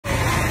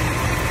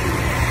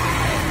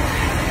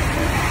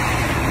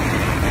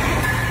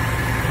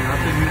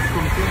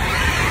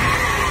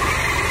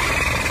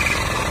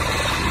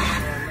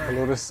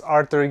guys,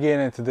 Arthur again,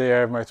 and today I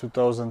have my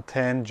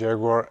 2010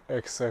 Jaguar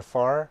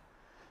XFR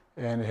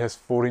and it has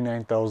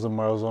 49,000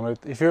 miles on it.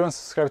 If you haven't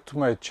subscribed to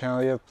my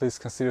channel yet, please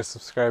consider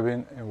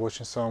subscribing and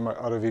watching some of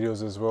my other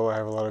videos as well. I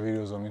have a lot of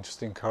videos on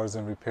interesting cars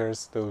and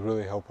repairs that will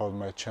really help out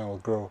my channel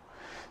grow.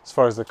 As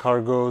far as the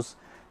car goes,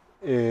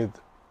 it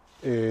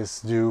is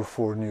due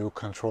for new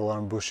control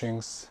arm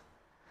bushings.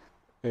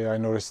 I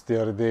noticed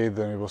the other day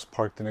that it was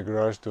parked in the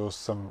garage, there was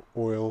some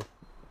oil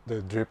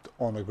that dripped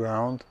on the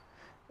ground.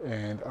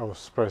 And I was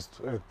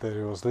surprised that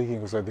it was leaking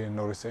because I didn't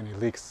notice any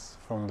leaks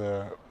from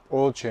the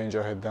oil change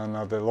I had done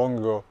not that long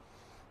ago.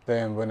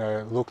 Then when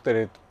I looked at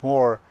it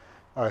more,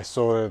 I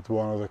saw that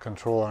one of the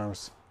control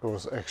arms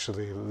was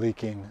actually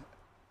leaking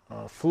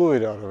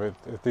fluid out of it.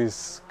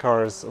 These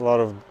cars, a lot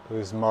of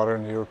these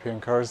modern European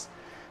cars,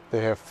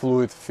 they have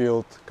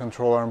fluid-filled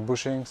control arm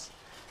bushings,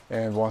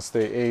 and once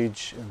they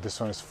age, and this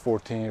one is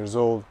 14 years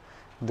old,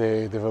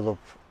 they develop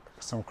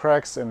some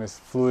cracks and this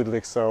fluid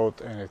leaks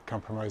out and it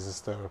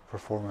compromises the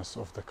performance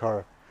of the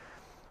car.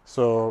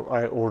 So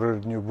I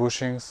ordered new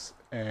bushings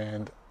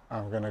and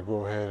I'm gonna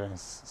go ahead and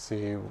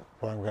see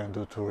what I'm gonna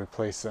do to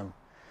replace them.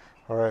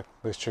 Alright,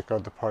 let's check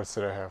out the parts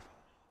that I have.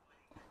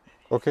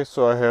 Okay,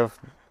 so I have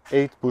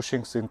 8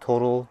 bushings in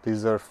total.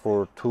 These are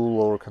for 2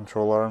 lower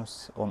control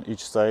arms on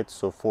each side,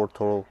 so 4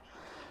 total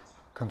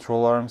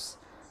control arms.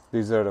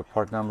 These are the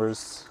part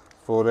numbers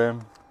for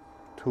them.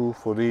 2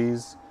 for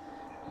these,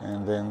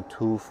 and then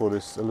 2 for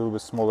this a little bit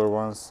smaller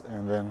ones,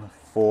 and then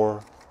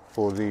 4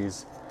 for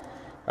these.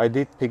 I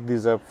did pick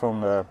these up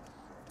from the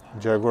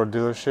Jaguar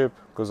dealership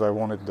because I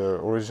wanted the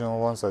original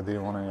ones. I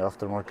didn't want any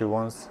aftermarket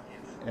ones,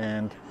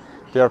 and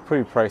they are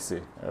pretty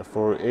pricey.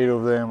 For 8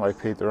 of them I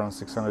paid around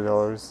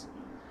 $600,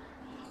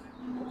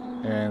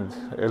 and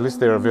at least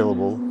they're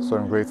available, so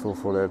I'm grateful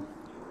for that.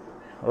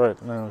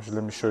 Alright, now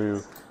let me show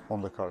you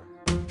on the car.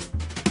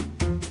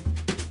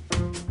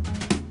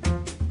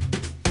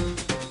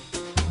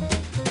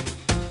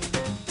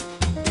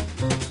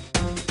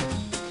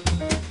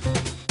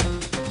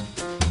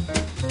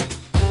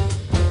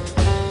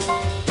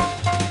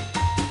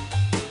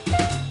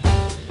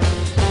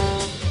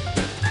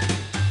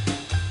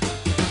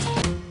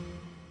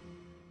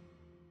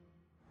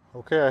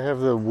 Okay, I have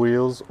the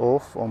wheels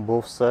off on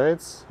both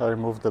sides. I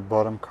removed the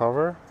bottom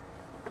cover,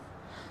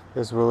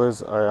 as well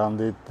as I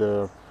undid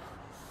the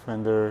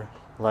fender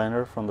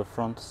liner from the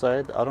front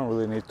side. I don't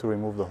really need to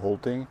remove the whole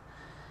thing.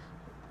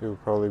 It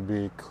would probably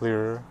be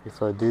clearer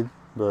if I did,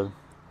 but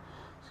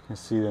as you can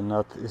see, the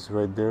nut is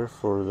right there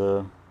for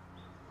the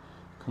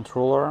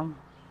control arm.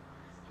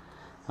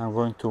 I'm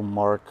going to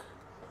mark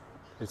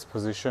its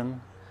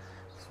position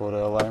for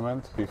the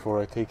alignment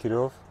before I take it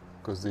off,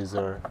 because these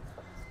are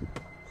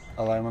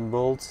alignment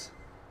bolts,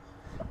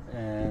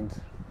 and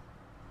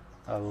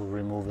I will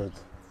remove it.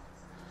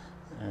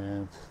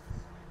 And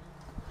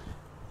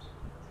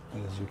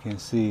as you can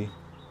see,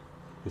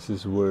 this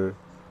is where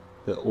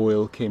the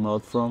oil came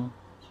out from,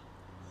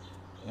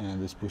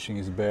 and this bushing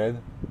is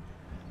bad.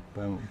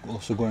 But I'm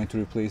also going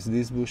to replace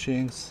these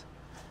bushings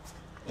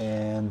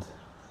and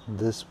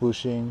this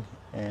bushing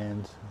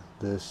and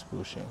this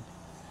bushing.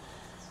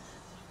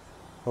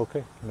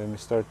 Okay, let me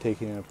start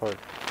taking it apart.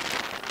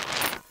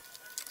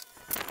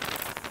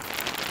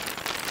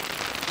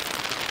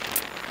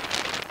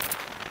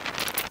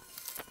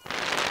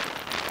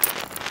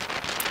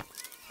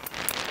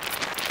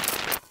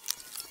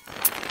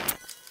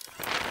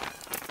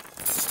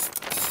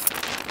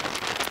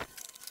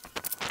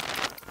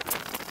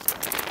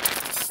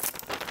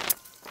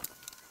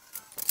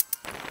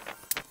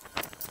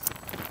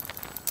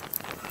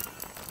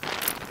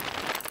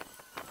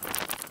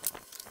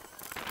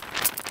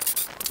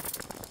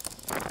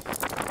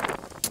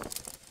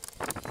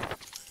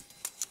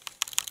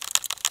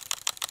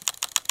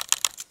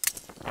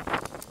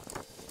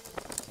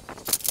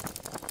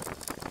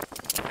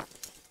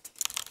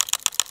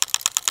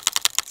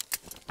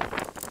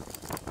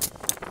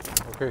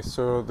 Okay,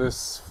 so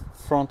this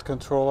front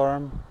control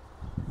arm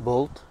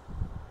bolt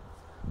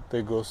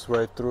that goes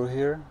right through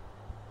here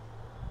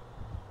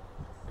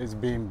is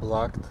being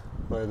blocked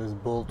by this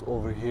bolt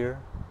over here,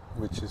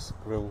 which is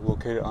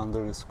located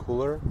under this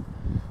cooler.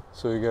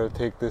 So you gotta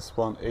take this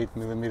one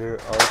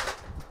 8mm out,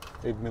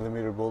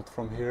 8mm bolt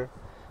from here,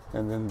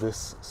 and then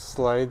this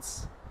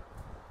slides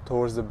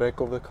towards the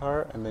back of the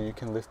car, and then you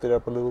can lift it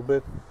up a little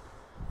bit.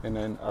 And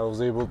then I was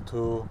able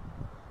to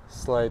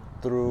slide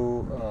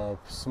through a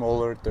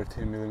smaller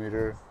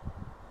 13mm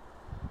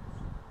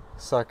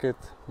socket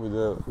with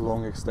a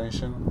long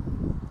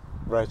extension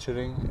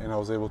ratcheting, and I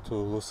was able to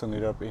loosen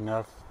it up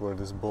enough where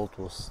this bolt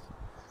was,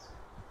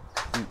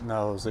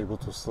 now I was able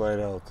to slide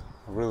out.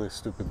 A really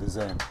stupid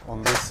design.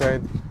 On this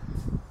side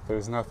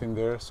there's nothing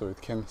there, so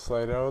it can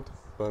slide out,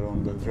 but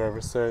on the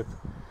driver's side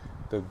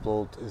that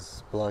bolt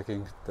is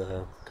blocking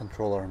the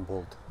control arm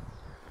bolt.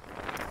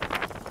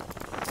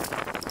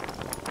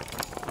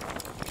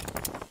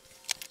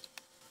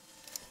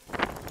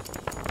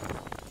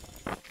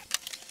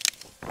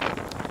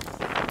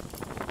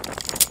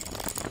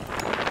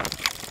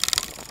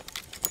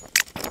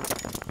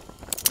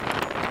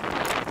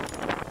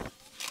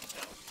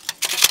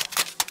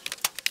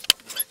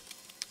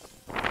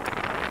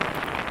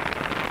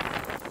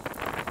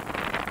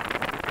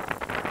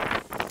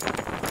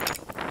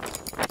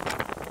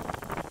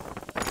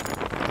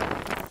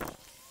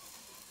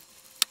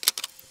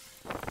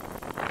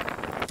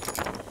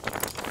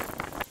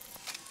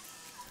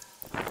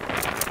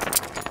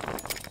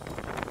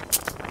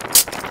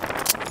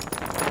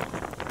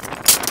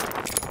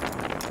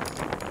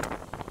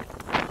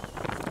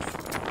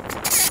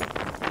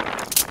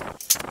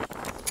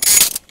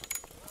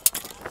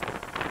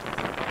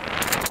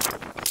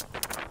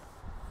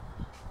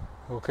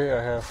 Okay,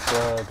 I have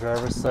the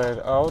driver's side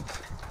out.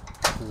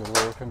 This is the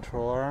lower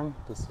control arm.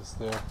 This is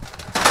the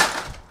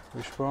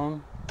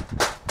wishbone.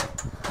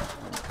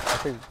 I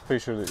think pretty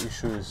sure the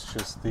issue is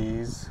just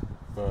these,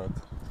 but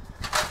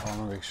I want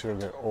to make sure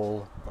that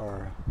all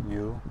are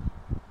new.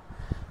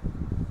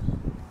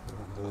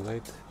 The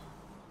light.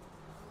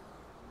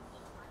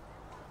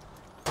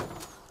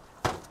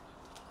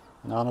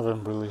 None of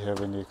them really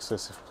have any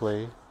excessive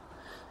play,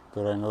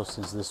 but I know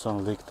since this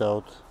one leaked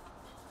out,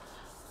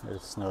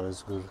 it's not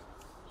as good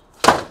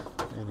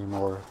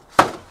anymore.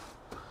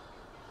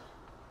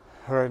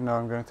 Right now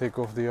I'm going to take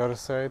off the other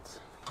side,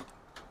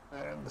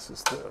 and this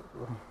is the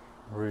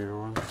rear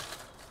one.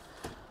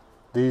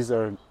 These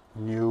are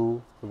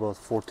new, about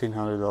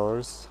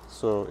 $1,400,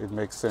 so it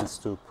makes sense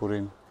to put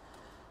in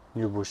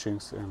new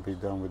bushings and be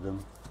done with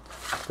them.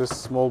 This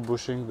small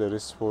bushing that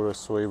is for a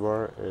sway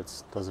bar,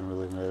 it doesn't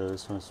really matter,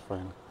 this one is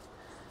fine.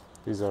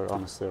 These are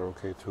honestly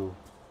okay too,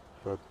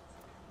 but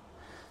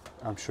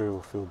I'm sure it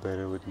will feel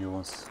better with new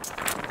ones.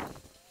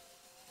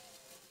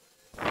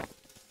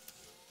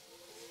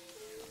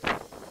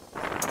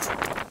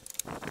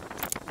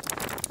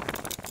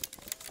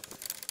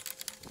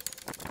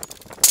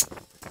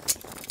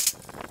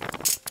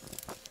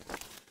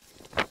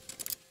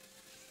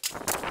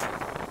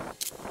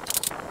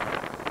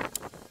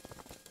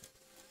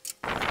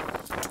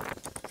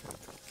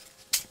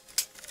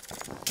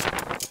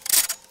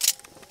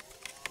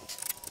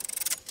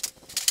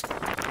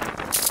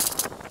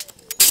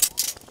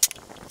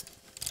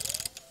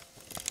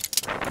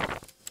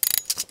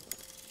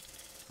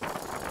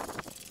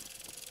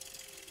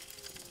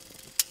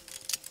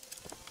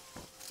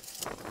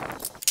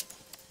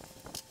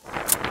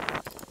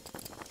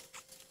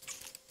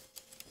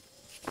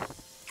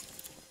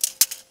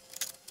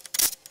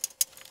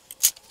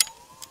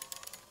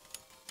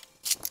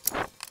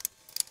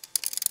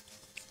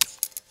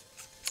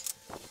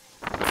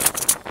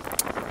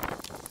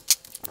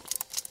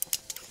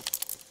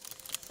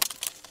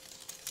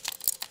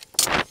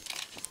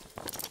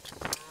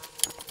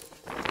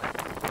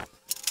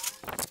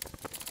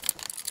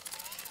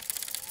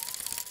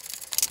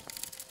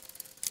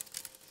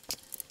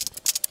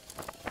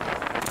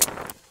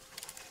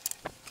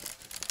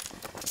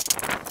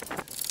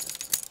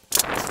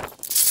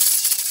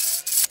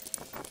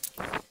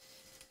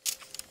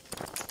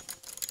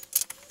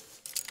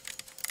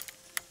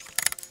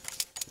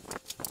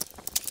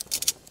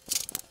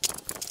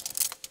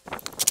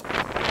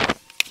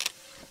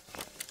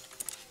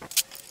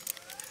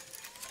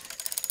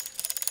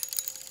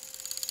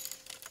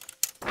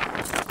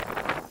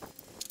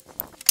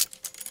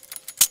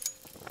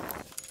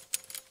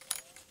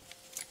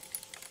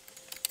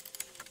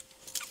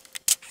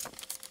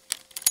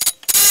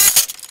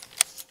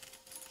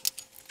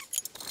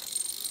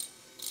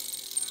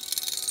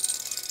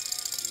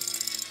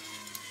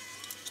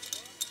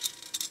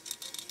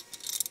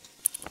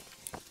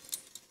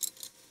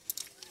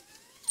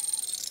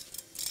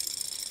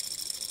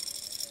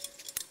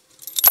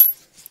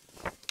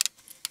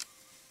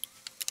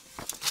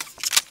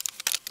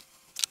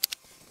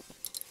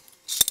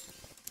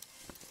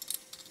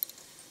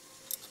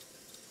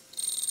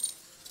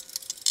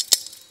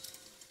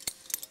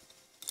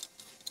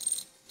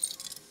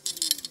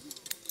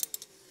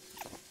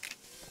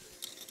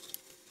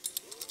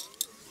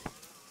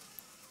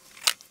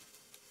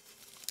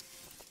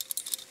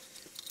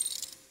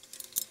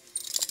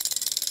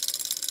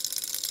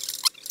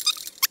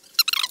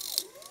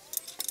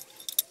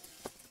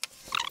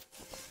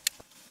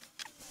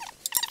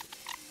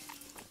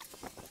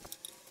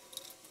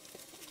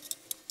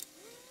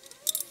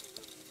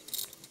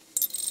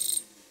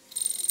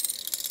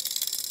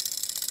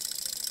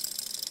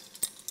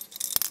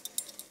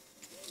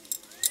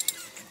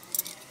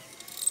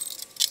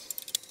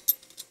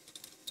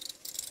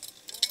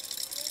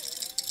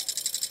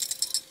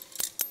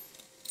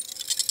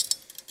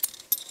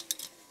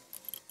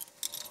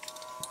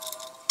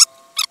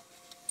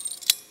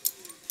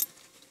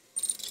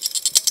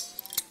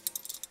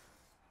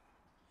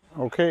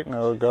 Okay,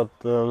 now I got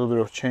a little bit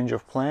of change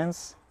of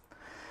plans.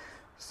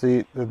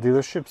 See, the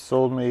dealership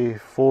sold me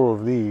 4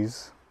 of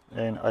these,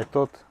 and I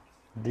thought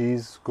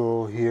these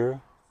go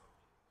here,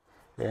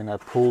 and I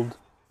pulled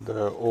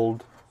the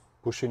old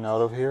bushing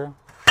out of here,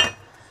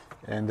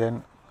 and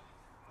then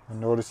I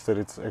noticed that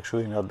it's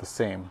actually not the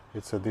same.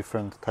 It's a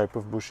different type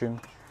of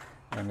bushing,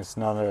 and it's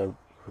not a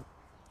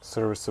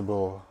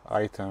serviceable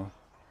item.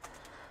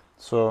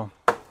 So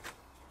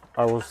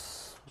I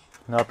was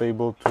not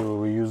able to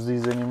reuse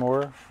these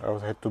anymore. I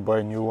had to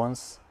buy new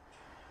ones.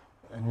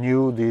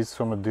 New these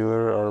from a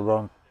dealer are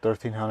around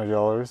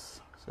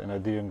 $1,300, and I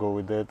didn't go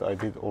with that. I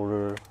did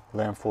order,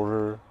 lamp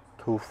order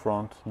 2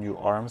 front new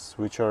arms,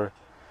 which are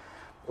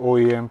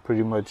OEM,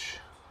 pretty much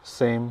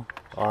same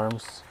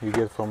arms you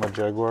get from a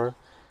Jaguar,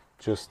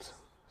 just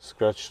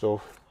scratched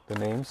off the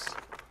names.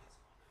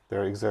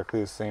 They're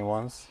exactly the same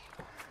ones.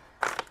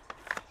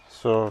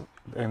 So,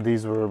 and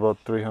these were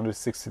about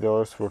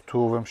 $360 for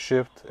 2 of them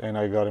shipped, and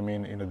I got them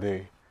in a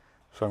day.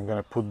 So I'm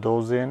gonna put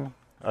those in.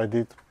 I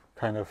did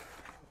kind of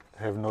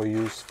have no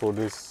use for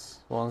this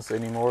ones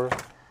anymore.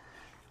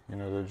 You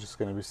know, they're just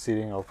gonna be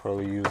sitting. I'll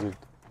probably use it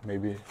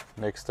maybe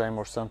next time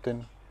or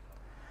something,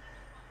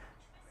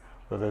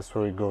 but that's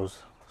where it goes.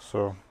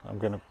 So I'm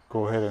gonna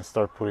go ahead and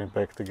start putting it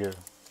back together.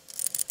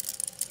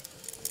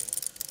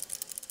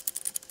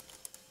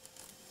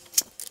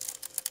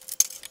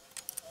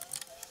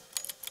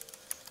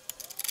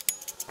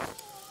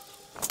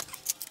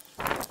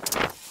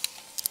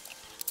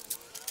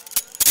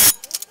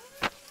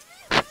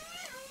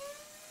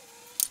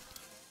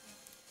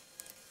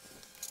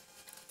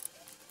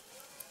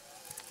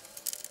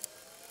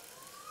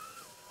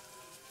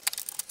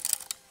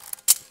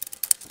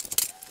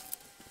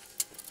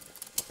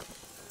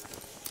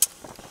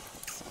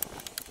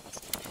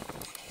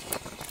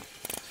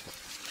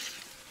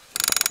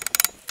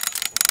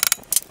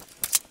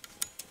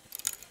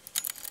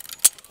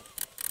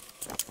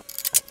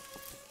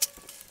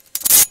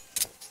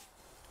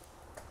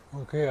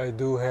 Okay, I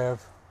do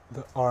have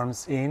the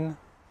arms in.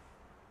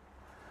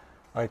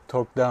 I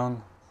torqued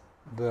down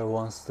the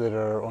ones that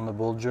are on the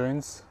ball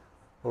joints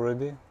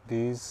already,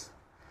 these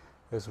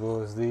as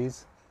well as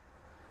these.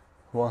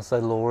 Once I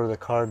lower the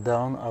car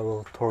down, I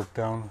will torque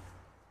down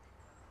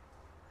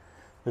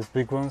these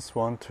big ones,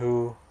 1,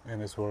 2,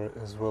 and as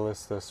well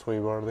as the sway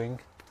bar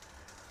link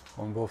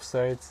on both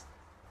sides.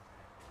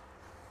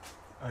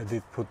 I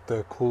did put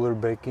the cooler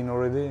back in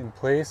already in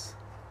place.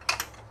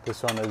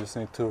 This one I just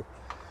need to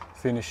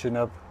finishing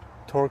up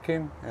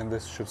torquing, and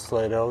this should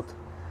slide out.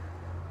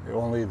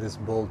 Only this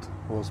bolt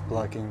was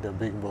blocking the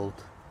big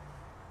bolt.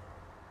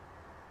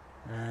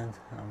 And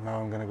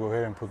now I'm gonna go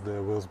ahead and put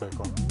the wheels back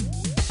on.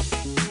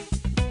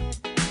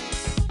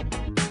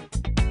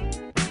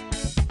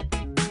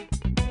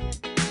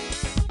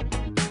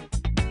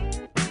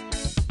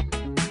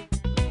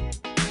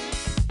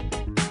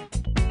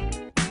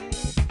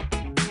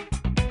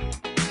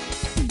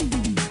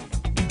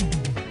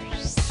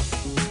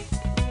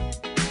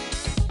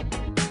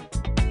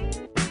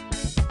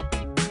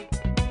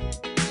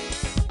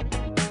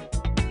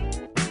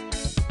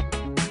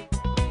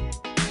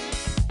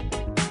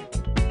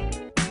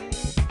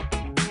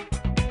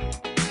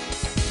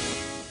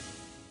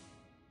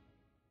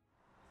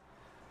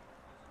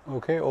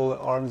 Okay, all the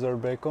arms are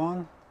back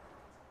on.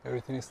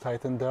 Everything is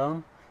tightened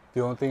down.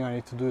 The only thing I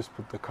need to do is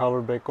put the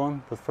cover back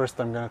on, but first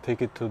I'm gonna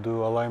take it to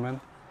do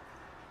alignment,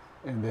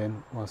 and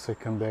then once I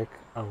come back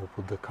I will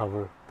put the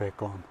cover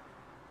back on.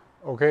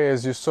 Okay,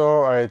 as you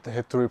saw, I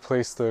had to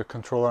replace the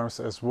control arms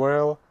as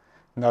well,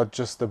 not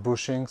just the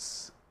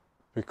bushings,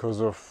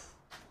 because of,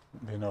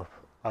 you know,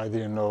 I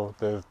didn't know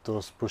that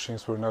those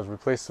bushings were not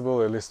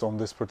replaceable, at least on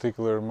this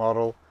particular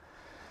model.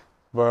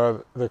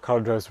 But the car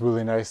drives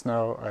really nice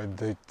now. I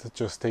did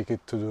just take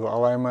it to do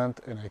alignment,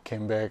 and I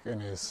came back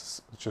and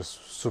it's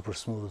just super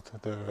smooth.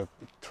 The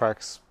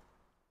track's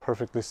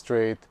perfectly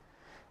straight,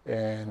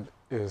 and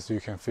as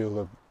you can feel,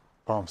 the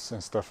bumps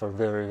and stuff are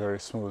very, very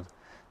smooth.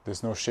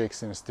 There's no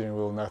shakes in the steering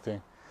wheel,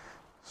 nothing.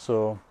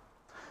 So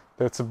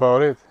that's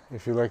about it.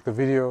 If you like the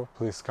video,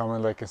 please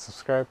comment, like, and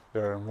subscribe.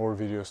 There are more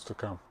videos to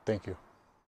come. Thank you.